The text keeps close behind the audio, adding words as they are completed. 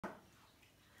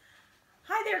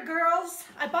Hi there, girls.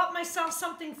 I bought myself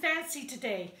something fancy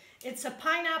today. It's a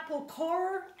pineapple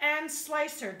corer and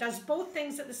slicer. Does both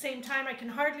things at the same time. I can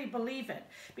hardly believe it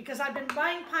because I've been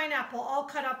buying pineapple all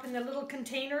cut up in the little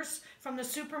containers from the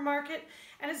supermarket,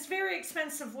 and it's a very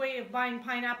expensive way of buying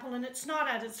pineapple, and it's not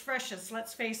at its freshest,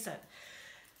 let's face it.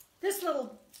 This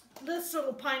little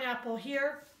pineapple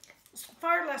here, it's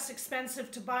far less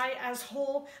expensive to buy as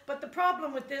whole, but the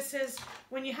problem with this is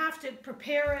when you have to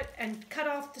prepare it and cut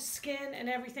off the skin and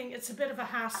everything, it's a bit of a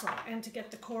hassle, and to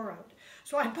get the core out.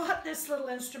 So I bought this little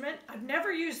instrument. I've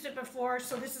never used it before,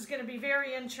 so this is going to be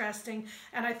very interesting,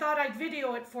 and I thought I'd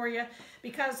video it for you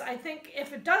because I think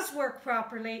if it does work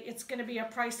properly, it's going to be a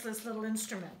priceless little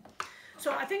instrument.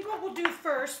 So I think what we'll do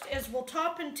first is we'll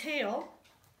top and tail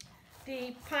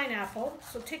the pineapple.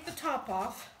 So take the top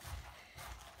off.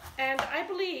 And I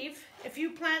believe if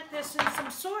you plant this in some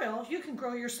soil, you can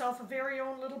grow yourself a very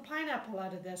own little pineapple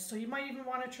out of this. So you might even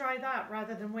want to try that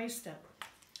rather than waste it.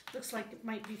 Looks like it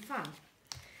might be fun.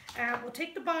 We'll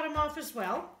take the bottom off as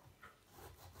well.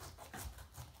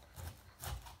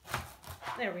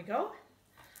 There we go.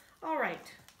 All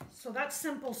right, so that's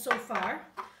simple so far.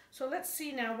 So let's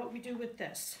see now what we do with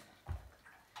this.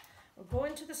 We'll go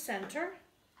into the center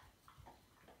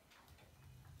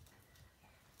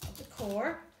of the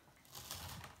core.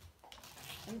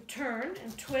 And turn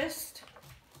and twist.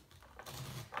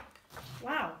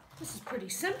 Wow, this is pretty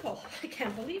simple. I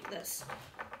can't believe this.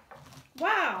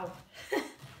 Wow,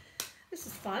 this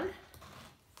is fun.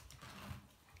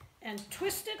 And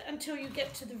twist it until you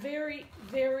get to the very,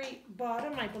 very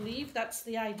bottom. I believe that's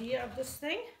the idea of this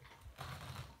thing.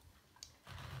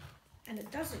 And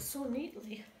it does it so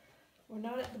neatly. We're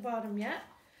not at the bottom yet.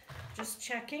 Just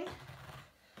checking.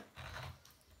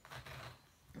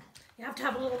 You have to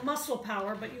have a little muscle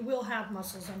power, but you will have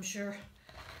muscles, I'm sure,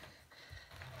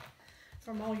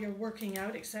 from all your working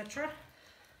out, etc.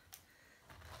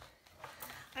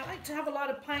 I like to have a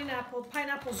lot of pineapple.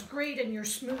 Pineapple's great in your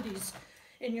smoothies,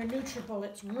 in your Nutribullet.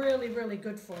 It's really, really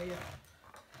good for you.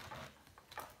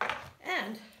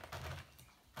 And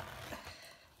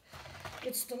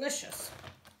it's delicious,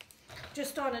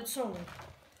 just on its own.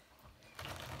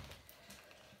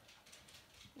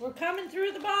 We're coming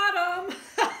through the bottom.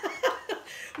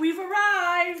 We've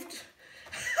arrived.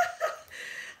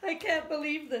 I can't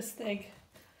believe this thing.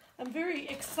 I'm very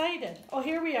excited. Oh,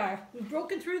 here we are. We've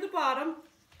broken through the bottom.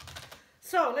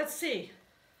 So let's see.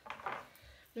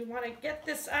 We want to get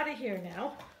this out of here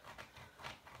now.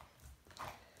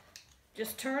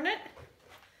 Just turn it.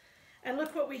 And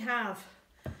look what we have.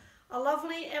 A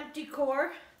lovely empty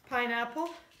core pineapple.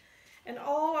 And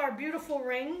all our beautiful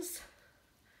rings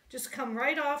just come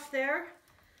right off there.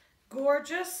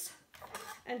 Gorgeous.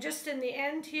 And just in the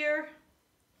end here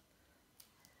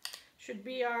should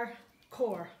be our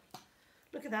core.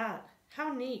 Look at that.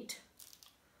 How neat.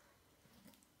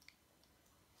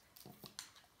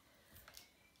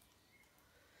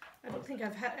 I don't think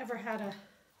I've ever had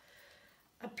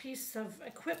a piece of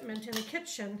equipment in the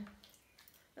kitchen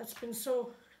that's been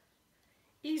so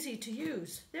easy to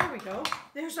use. There we go.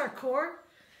 There's our core.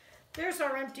 There's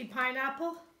our empty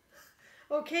pineapple.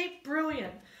 Okay,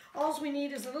 brilliant. All we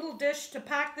need is a little dish to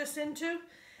pack this into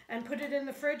and put it in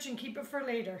the fridge and keep it for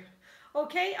later.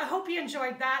 Okay, I hope you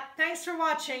enjoyed that. Thanks for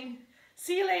watching.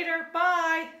 See you later.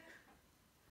 Bye.